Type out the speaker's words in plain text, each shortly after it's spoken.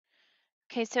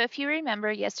Okay, so if you remember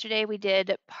yesterday, we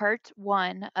did part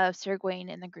one of Sir Gawain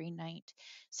and the Green Knight.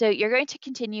 So you're going to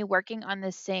continue working on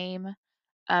the same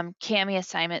Cami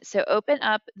assignment. So open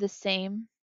up the same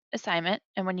assignment,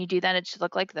 and when you do that, it should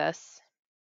look like this.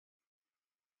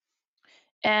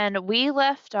 And we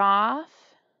left off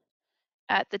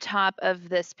at the top of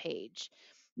this page.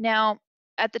 Now,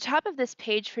 at the top of this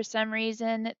page, for some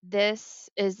reason, this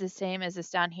is the same as this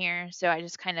down here. So I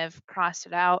just kind of crossed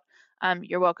it out.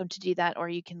 You're welcome to do that, or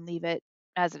you can leave it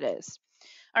as it is.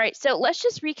 All right, so let's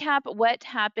just recap what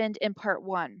happened in part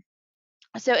one.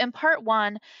 So in part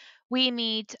one, we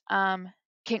meet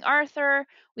King Arthur,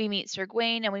 we meet Sir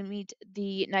Gawain, and we meet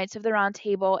the Knights of the Round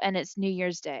Table, and it's New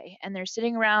Year's Day. And they're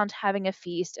sitting around having a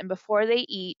feast, and before they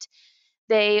eat,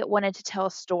 they wanted to tell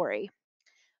a story.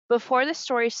 Before the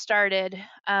story started,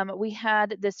 we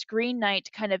had this Green Knight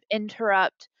kind of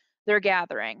interrupt their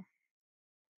gathering.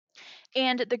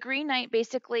 And the Green Knight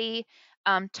basically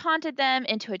taunted them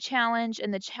into a challenge,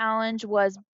 and the challenge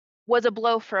was a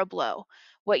blow for a blow.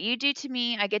 What you do to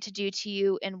me, I get to do to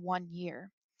you in 1 year.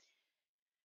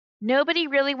 Nobody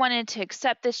really wanted to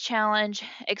accept this challenge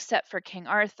except for King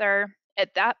Arthur.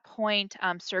 At that point,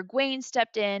 Sir Gawain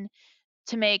stepped in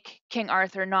to make King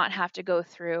Arthur not have to go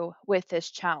through with this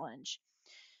challenge.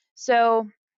 So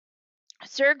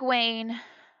Sir Gawain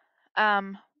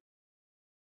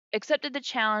accepted the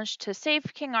challenge to save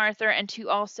King Arthur and to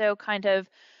also kind of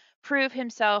prove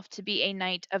himself to be a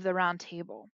knight of the Round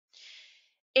Table.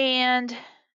 And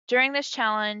during this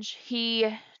challenge, he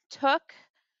took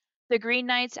the Green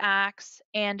Knight's axe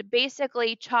and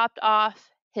basically chopped off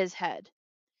his head.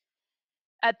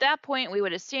 At that point, we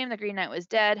would assume the Green Knight was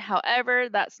dead. However,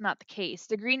 that's not the case.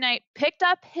 The Green Knight picked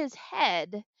up his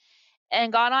head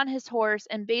and got on his horse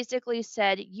and basically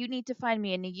said, "You need to find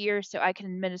me in a year so I can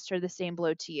administer the same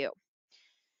blow to you."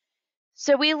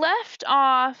 So we left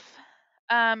off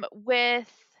with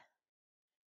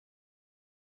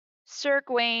Sir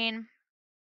Gawain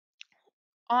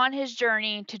on his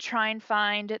journey to try and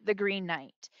find the Green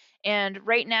Knight. And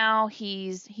right now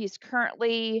he's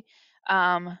currently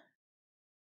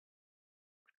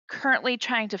currently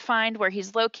trying to find where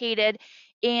he's located.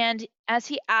 And as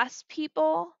he asks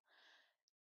people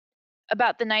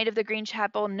about the Knight of the Green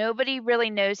Chapel, nobody really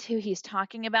knows who he's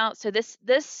talking about. So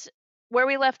this where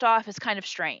we left off is kind of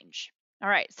strange. All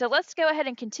right, so let's go ahead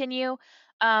and continue.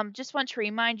 Just want to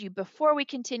remind you before we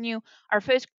continue, our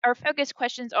focus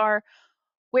questions are: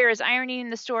 where is irony in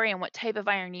the story and what type of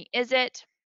irony is it?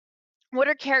 What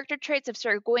are character traits of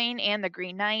Sir Gawain and the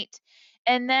Green Knight?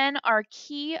 And then our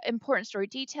key important story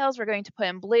details we're going to put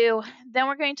in blue. Then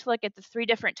we're going to look at the 3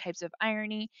 different types of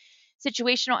irony.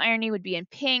 Situational irony would be in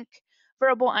pink,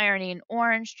 verbal irony in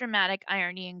orange, dramatic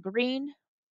irony in green.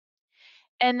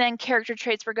 And then character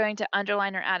traits we're going to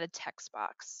underline or add a text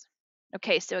box.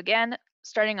 Okay, so again,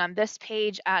 starting on this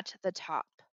page at the top.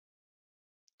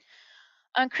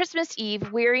 On Christmas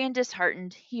Eve, weary and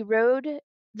disheartened, he rode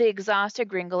the exhausted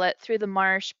Gringolet through the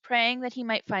marsh, praying that he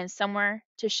might find somewhere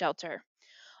to shelter.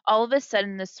 All of a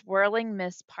sudden, the swirling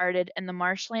mist parted, and the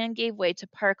marshland gave way to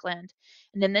parkland,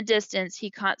 and in the distance he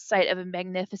caught sight of a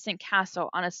magnificent castle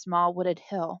on a small wooded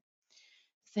hill.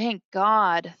 "Thank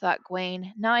God," thought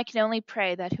Gawain. "Now I can only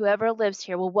pray that whoever lives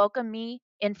here will welcome me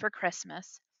in for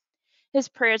Christmas." His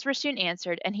prayers were soon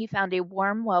answered, and he found a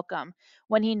warm welcome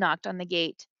when he knocked on the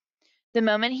gate. The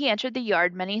moment he entered the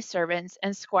yard, many servants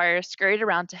and squires scurried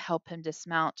around to help him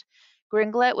dismount.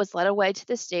 Gringolet was led away to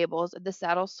the stables, the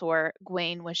saddle sore.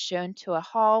 Gawain was shown to a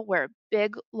hall where a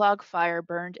big log fire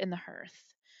burned in the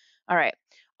hearth. All right,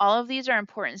 all of these are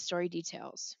important story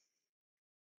details.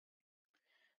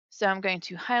 So I'm going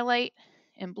to highlight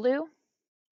in blue.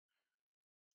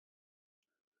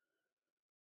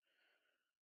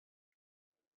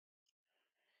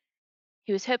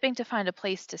 He was hoping to find a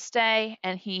place to stay,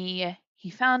 and he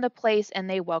found a place and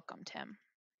they welcomed him.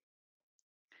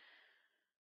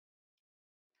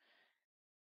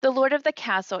 The lord of the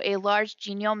castle, a large,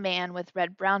 genial man with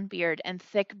red-brown beard and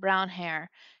thick brown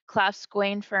hair, clasped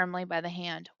Gawain firmly by the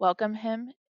hand, welcomed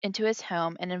him into his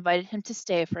home, and invited him to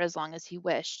stay for as long as he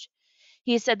wished.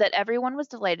 He said that everyone was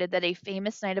delighted that a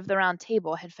famous knight of the Round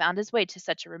Table had found his way to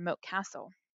such a remote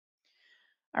castle.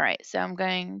 All right, so I'm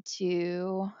going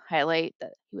to highlight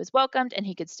that he was welcomed and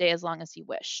he could stay as long as he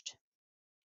wished.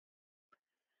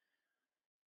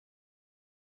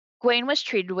 Gawain was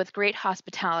treated with great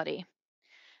hospitality.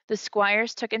 The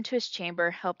squires took him to his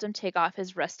chamber, helped him take off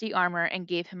his rusty armor, and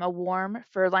gave him a warm,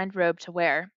 fur-lined robe to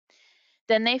wear.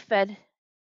 Then they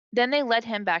led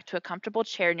him back to a comfortable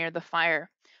chair near the fire,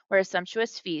 where a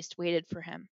sumptuous feast waited for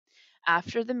him.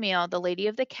 After the meal, the lady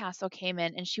of the castle came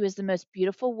in, and she was the most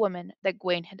beautiful woman that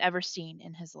Gawain had ever seen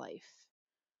in his life.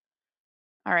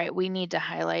 All right, we need to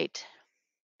highlight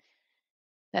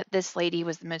that this lady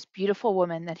was the most beautiful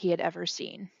woman that he had ever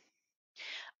seen.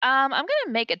 I'm going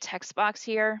to make a text box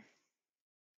here,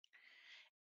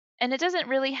 and it doesn't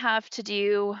really have to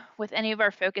do with any of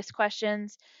our focus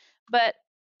questions, but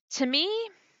to me,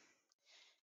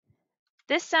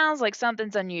 this sounds like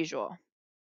something's unusual.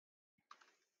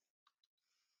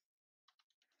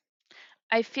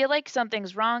 I feel like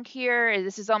something's wrong here.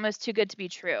 This is almost too good to be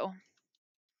true.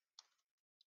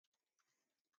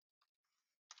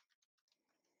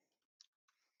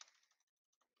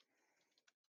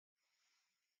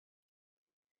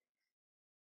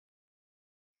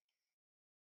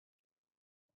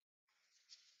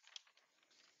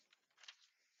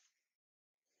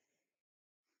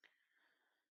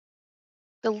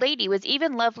 The lady was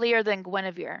even lovelier than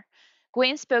Guinevere.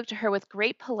 Gawain spoke to her with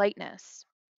great politeness,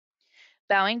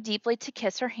 bowing deeply to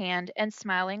kiss her hand, and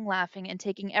smiling, laughing, and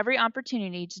taking every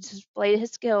opportunity to display his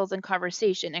skills in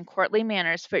conversation and courtly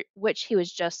manners for which he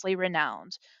was justly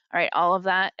renowned. All right, all of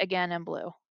that again in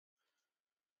blue.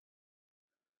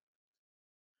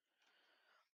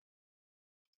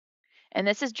 And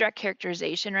this is direct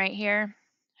characterization right here.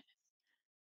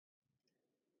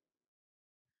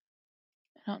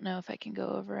 I don't know if I can go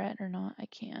over it or not. I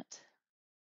can't.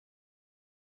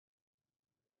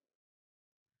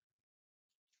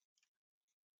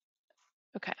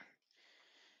 Okay.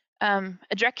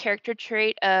 A direct character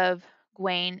trait of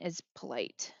Gawain is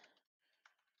polite.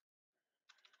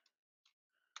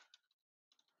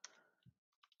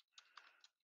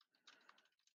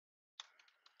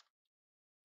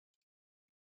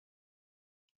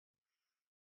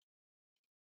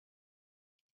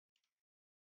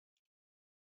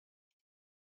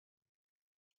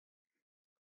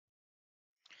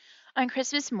 On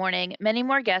Christmas morning, many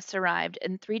more guests arrived,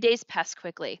 and 3 days passed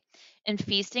quickly, in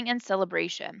feasting and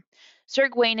celebration. Sir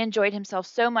Gawain enjoyed himself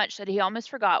so much that he almost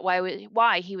forgot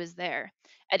why he was there.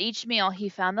 At each meal, he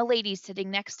found the lady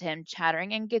sitting next to him,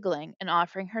 chattering and giggling, and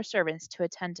offering her servants to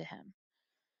attend to him.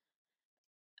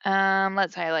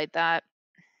 Let's highlight that.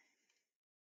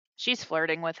 She's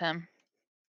flirting with him.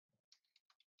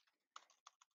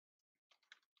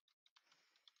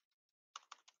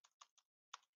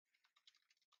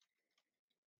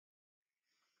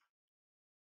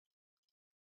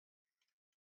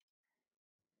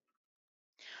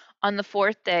 On the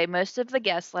fourth day, most of the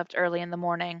guests left early in the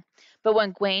morning, but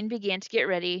when Gawain began to get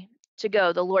ready to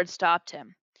go, the Lord stopped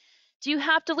him. "Do you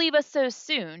have to leave us so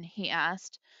soon?" he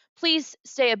asked. "Please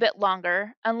stay a bit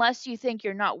longer, unless you think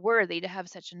you're not worthy to have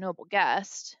such a noble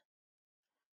guest."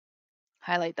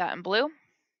 Highlight that in blue.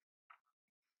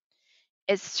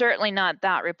 "It's certainly not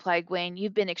that," replied Gawain.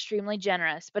 "You've been extremely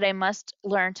generous, but I must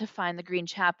learn to find the Green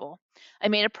Chapel. I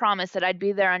made a promise that I'd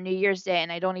be there on New Year's Day,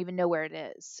 and I don't even know where it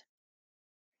is."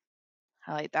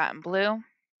 Highlight that in blue.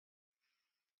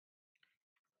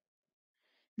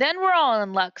 "Then we're all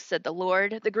in luck," said the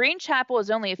Lord. "The Green Chapel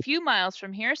is only a few miles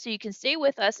from here, so you can stay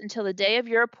with us until the day of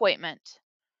your appointment."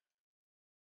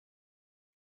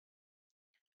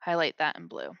 Highlight that in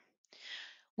blue.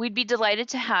 "We'd be delighted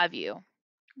to have you."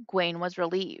 Gawain was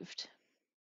relieved.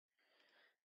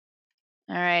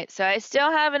 All right, so I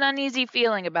still have an uneasy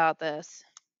feeling about this.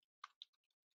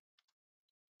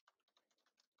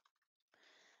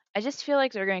 I just feel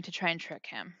like they're going to try and trick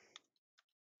him.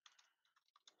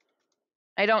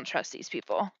 I don't trust these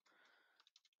people.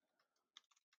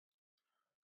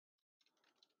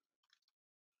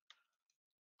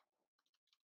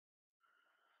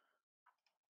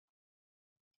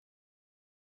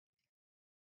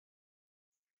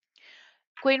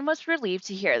 Gawain was relieved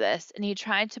to hear this, and he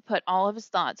tried to put all of his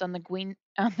thoughts on the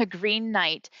Green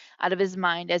Knight out of his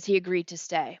mind as he agreed to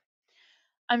stay.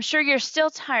 "I'm sure you're still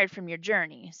tired from your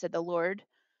journey," said the Lord.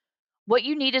 "What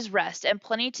you need is rest and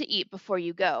plenty to eat before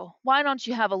you go. Why don't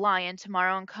you have a lie-in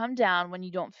tomorrow and come down when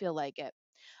you don't feel like it?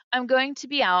 I'm going to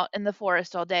be out in the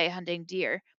forest all day hunting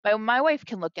deer, but my wife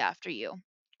can look after you."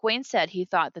 Gawain said he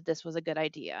thought that this was a good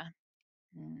idea.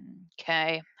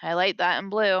 Okay, highlight that in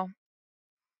blue.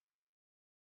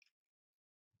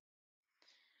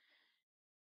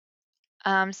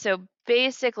 So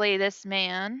basically, this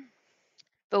man,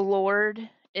 the Lord,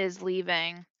 is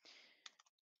leaving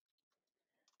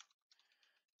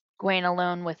Gawain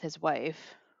alone with his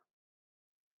wife.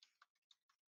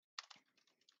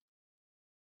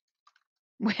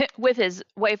 With his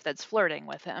wife that's flirting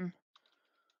with him.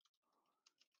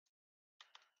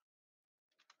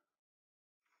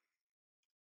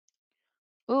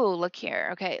 Ooh, look here.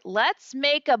 Okay, let's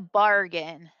make a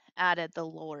bargain, added the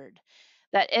Lord.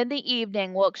 that in the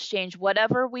evening we'll exchange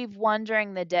whatever we've won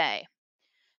during the day.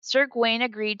 Sir Gawain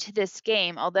agreed to this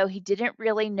game, although he didn't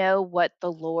really know what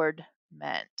the Lord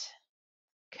meant.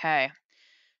 Okay,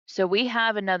 so we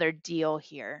have another deal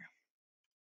here.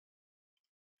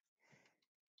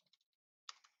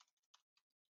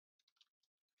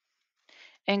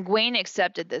 And Gawain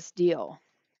accepted this deal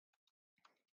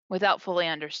without fully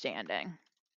understanding.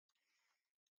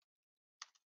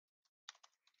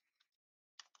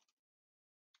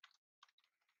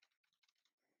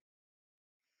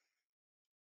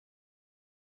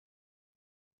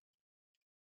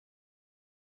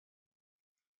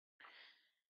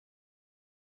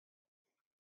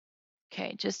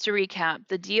 Okay, just to recap,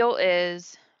 the deal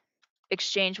is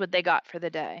exchange what they got for the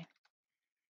day.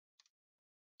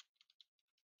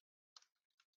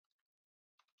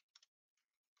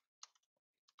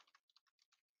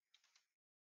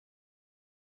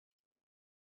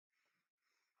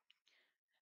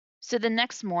 So the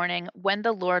next morning, when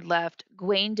the Lord left,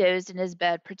 Gawain dozed in his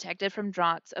bed, protected from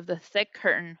draughts of the thick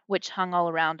curtain which hung all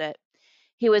around it.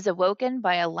 He was awoken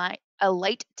by a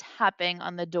light tapping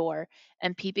on the door,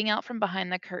 and peeping out from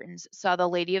behind the curtains, saw the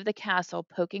lady of the castle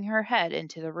poking her head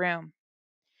into the room.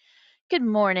 "Good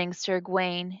morning, Sir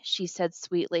Gawain," she said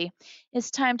sweetly.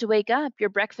 "It's time to wake up. Your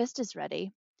breakfast is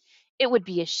ready. It would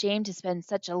be a shame to spend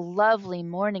such a lovely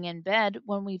morning in bed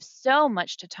when we've so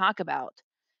much to talk about."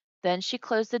 Then she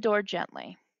closed the door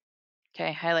gently.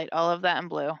 Okay, highlight all of that in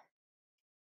blue.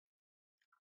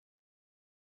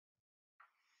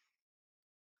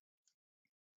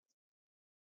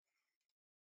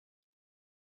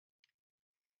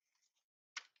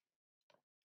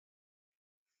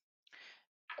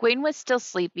 Gawain was still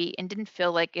sleepy and didn't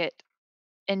feel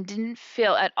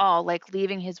at all like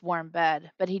leaving his warm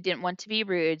bed, but he didn't want to be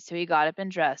rude, so he got up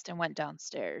and dressed and went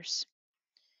downstairs.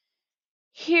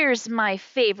 "Here's my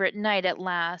favorite night at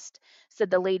last," said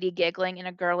the lady, giggling in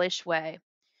a girlish way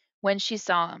when she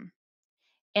saw him.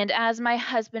 "And as my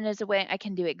husband is away, I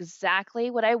can do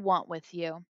exactly what I want with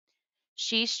you."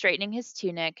 She straightening his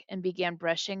tunic and began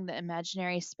brushing the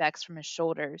imaginary specks from his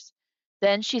shoulders.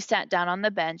 Then she sat down on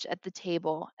the bench at the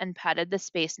table and patted the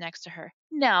space next to her.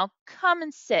 "Now come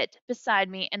and sit beside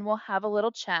me and we'll have a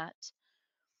little chat."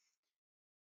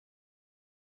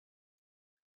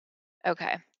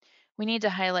 Okay, we need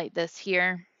to highlight this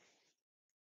here.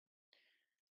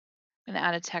 I'm going to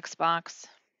add a text box.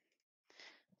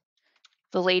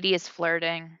 The lady is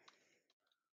flirting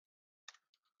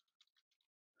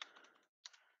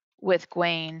with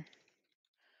Gawain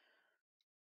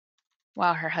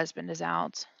while her husband is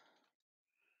out.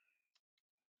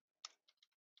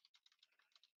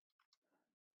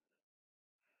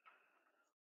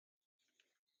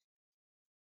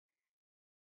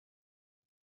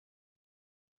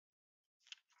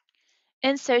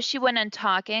 And so she went on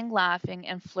talking, laughing,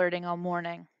 and flirting all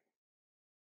morning.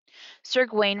 Sir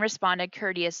Gawain responded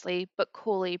courteously, but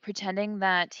coolly, pretending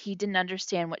that he didn't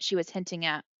understand what she was hinting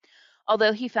at.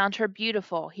 Although he found her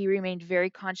beautiful, he remained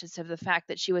very conscious of the fact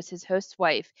that she was his host's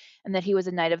wife and that he was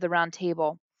a knight of the Round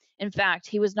Table. In fact,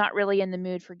 he was not really in the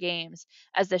mood for games,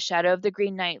 as the shadow of the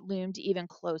Green Knight loomed even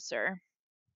closer.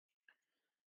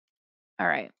 All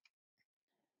right.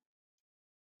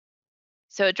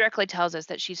 So it directly tells us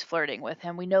that she's flirting with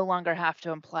him. We no longer have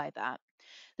to imply that.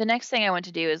 The next thing I want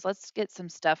to do is let's get some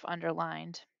stuff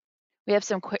underlined. We have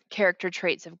some quick character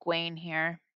traits of Gawain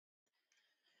here.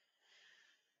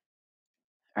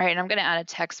 All right, and I'm going to add a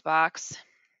text box.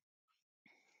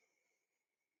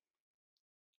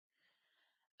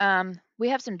 We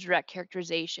have some direct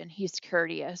characterization. He's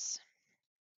courteous.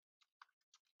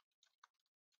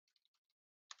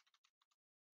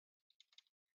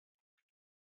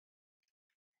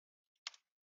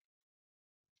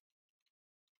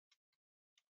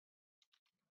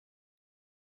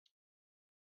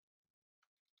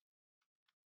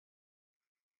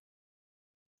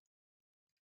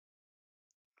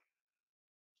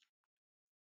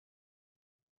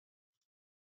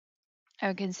 I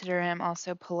would consider him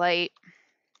also polite,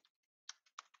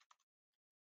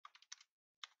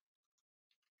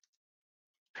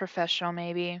 professional,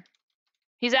 maybe.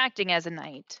 He's acting as a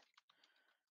knight.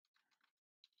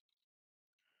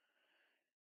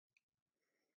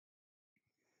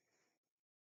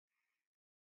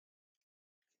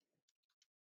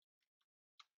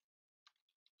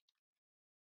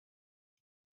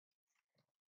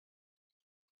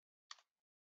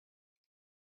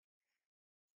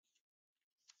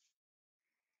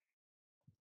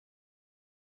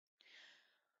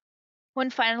 When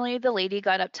finally the lady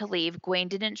got up to leave, Gawain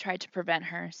didn't try to prevent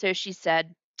her, so she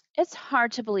said, "It's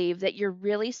hard to believe that you're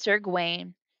really Sir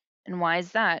Gawain. And why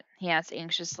is that? He asked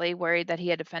anxiously, worried that he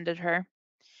had offended her.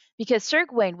 Because Sir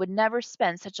Gawain would never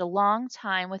spend such a long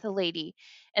time with a lady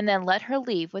and then let her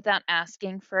leave without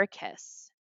asking for a kiss.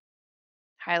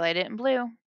 Highlight it in blue.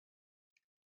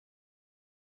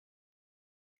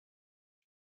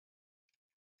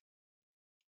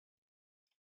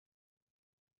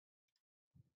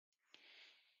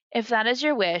 If that is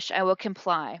your wish, I will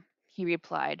comply, he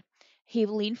replied. He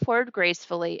leaned forward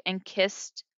gracefully and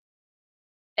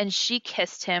she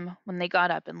kissed him when they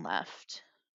got up and left.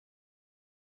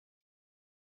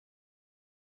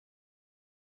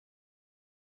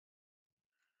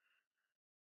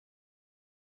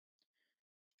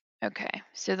 Okay,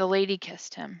 so the lady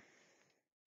kissed him.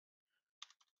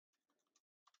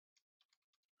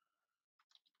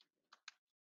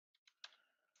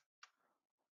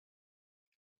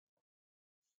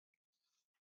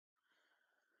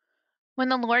 When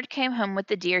the Lord came home with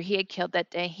the deer he had killed that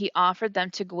day, he offered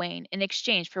them to Gawain in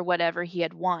exchange for whatever he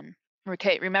had won.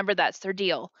 Okay, remember that's their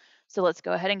deal. So let's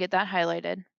go ahead and get that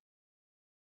highlighted.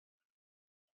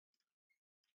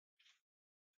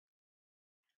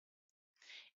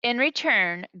 In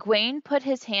return, Gawain put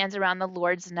his hands around the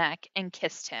Lord's neck and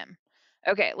kissed him.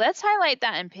 Okay, let's highlight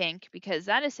that in pink because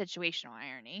that is situational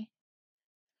irony.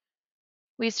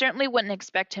 We certainly wouldn't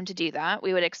expect him to do that.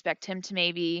 We would expect him to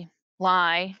maybe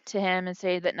lie to him and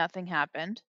say that nothing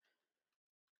happened.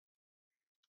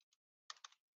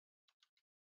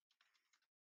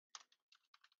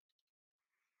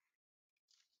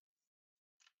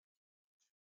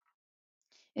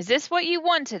 Is this what you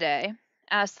won today?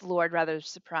 Asked the Lord, rather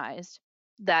surprised.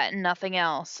 That and nothing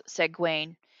else, said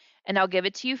Gawain, and I'll give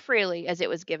it to you freely as it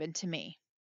was given to me.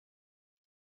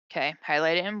 Okay,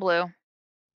 highlight it in blue.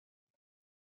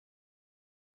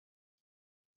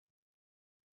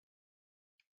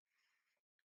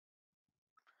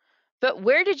 But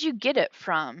where did you get it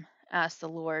from? Asked the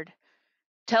Lord.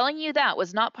 Telling you that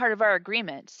was not part of our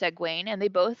agreement, said Gawain, and they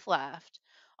both laughed.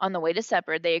 On the way to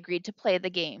supper, they agreed to play the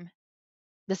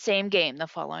same game the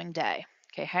following day.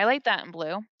 Okay, highlight that in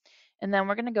blue. And then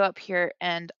we're going to go up here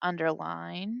and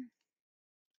underline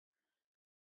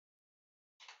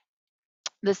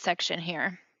this section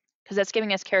here, because that's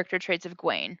giving us character traits of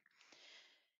Gawain.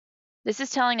 This is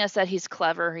telling us that he's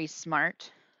clever, he's smart.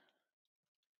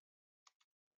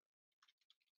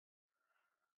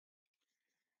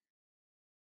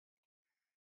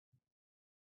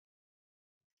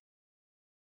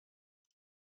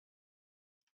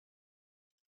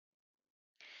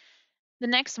 The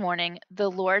next morning,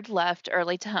 the Lord left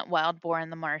early to hunt wild boar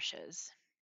in the marshes.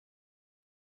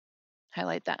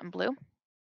 Highlight that in blue.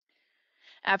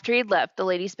 After he'd left, the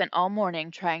lady spent all morning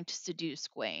trying to seduce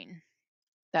Gawain.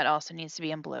 That also needs to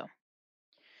be in blue.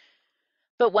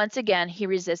 But once again, he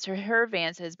resisted her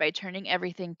advances by turning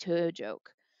everything to a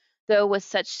joke, though with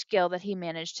such skill that he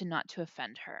managed to not to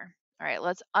offend her. All right,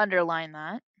 let's underline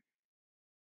that.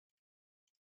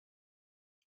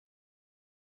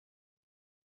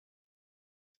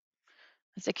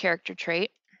 It's a character trait.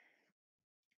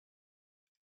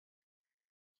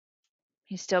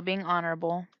 He's still being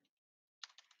honorable,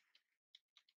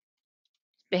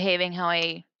 behaving how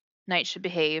a knight should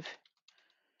behave.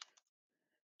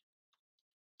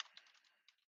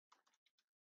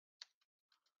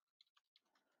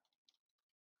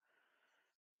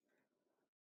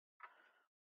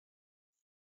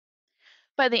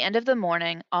 By the end of the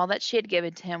morning, all that she had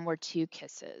given to him were 2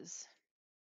 kisses.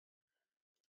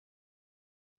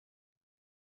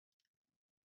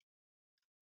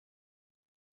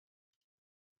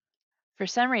 For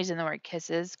some reason, the word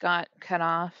kisses got cut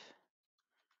off,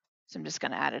 so I'm just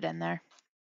going to add it in there.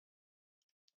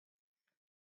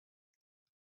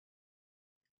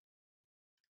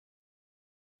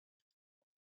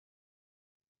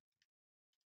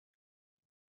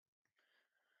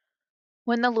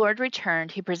 When the Lord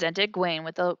returned, he presented Gawain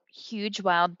with a huge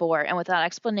wild boar, and without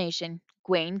explanation,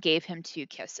 Gawain gave him 2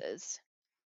 kisses.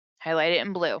 Highlight it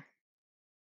in blue.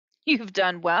 You've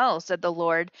done well, said the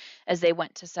Lord as they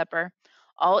went to supper.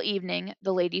 All evening,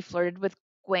 the lady flirted with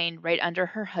Gawain right under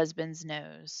her husband's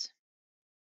nose.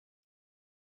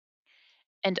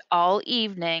 And all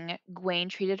evening, Gawain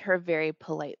treated her very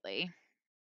politely.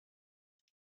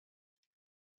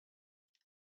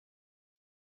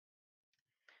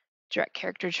 Direct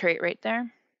character trait right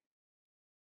there.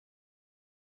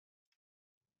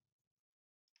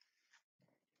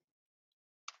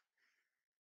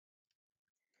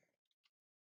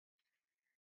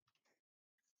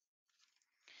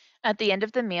 At the end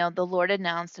of the meal, the Lord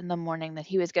announced in the morning that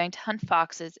he was going to hunt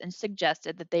foxes and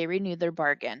suggested that they renew their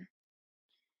bargain.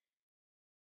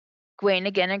 Gawain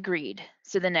again agreed.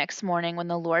 So the next morning, when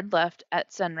the Lord left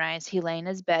at sunrise, he lay in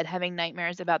his bed having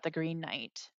nightmares about the Green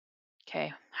Knight.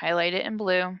 Okay, highlight it in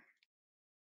blue.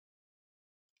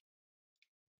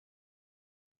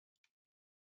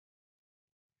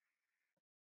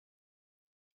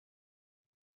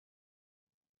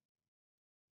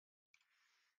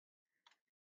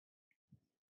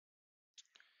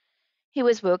 He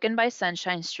was woken by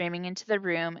sunshine streaming into the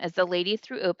room as the lady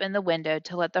threw open the window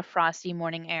to let the frosty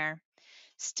morning air.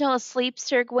 "Still asleep,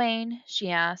 Sir Gawain?"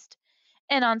 she asked.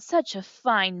 "And on such a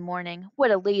fine morning.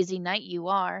 What a lazy knight you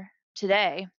are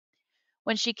today."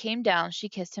 When she came down, she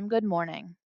kissed him good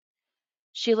morning.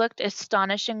 She looked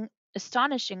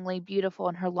astonishingly beautiful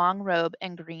in her long robe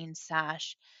and green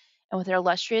sash, and with her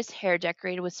lustrous hair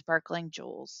decorated with sparkling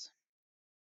jewels.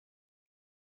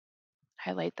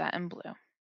 Highlight that in blue.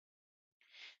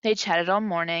 They chatted all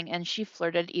morning, and she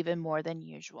flirted even more than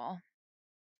usual.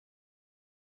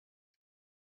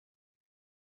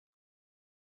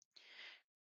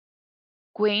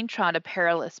 Gawain trod a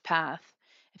perilous path.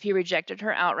 If he rejected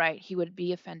her outright, he would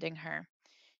be offending her.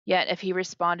 Yet if he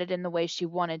responded in the way she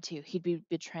wanted to, he'd be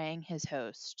betraying his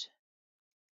host.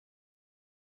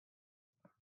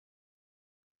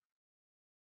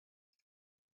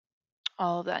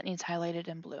 All of that needs highlighted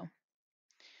in blue.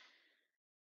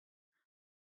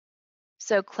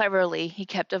 So cleverly, he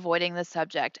kept avoiding the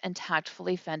subject and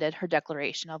tactfully fended her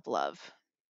declaration of love.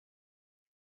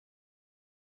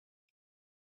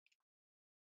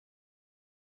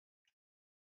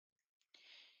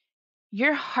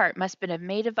 "Your heart must have been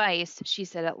made of ice," she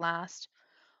said at last.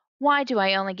 "Why do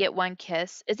I only get one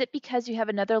kiss? Is it because you have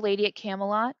another lady at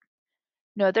Camelot?"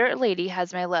 "No other lady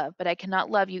has my love, but I cannot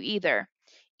love you either,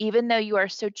 even though you are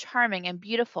so charming and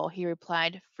beautiful," he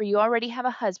replied, "for you already have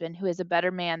a husband who is a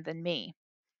better man than me."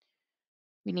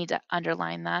 We need to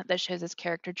underline that. That shows us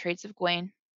character traits of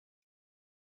Gawain.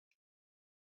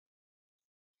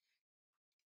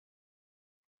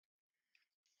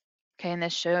 Okay, and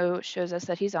this shows us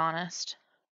that he's honest.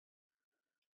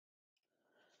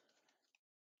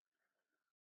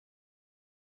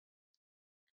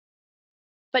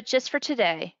 "But just for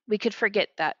today, we could forget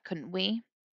that, couldn't we?"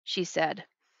 she said.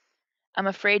 "I'm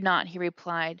afraid not," he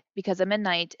replied, "because I'm a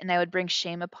knight, and I would bring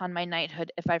shame upon my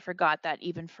knighthood if I forgot that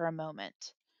even for a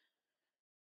moment."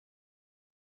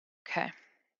 Okay,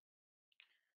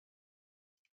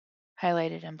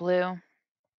 highlighted in blue.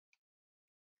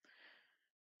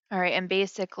 All right, and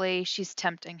basically she's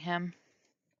tempting him.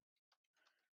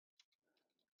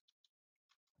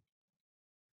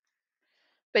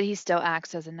 But he still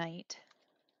acts as a knight.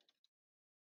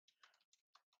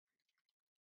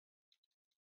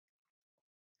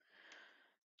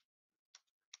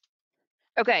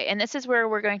 Okay, and this is where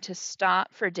we're going to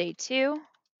stop for day 2,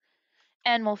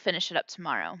 and we'll finish it up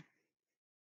tomorrow.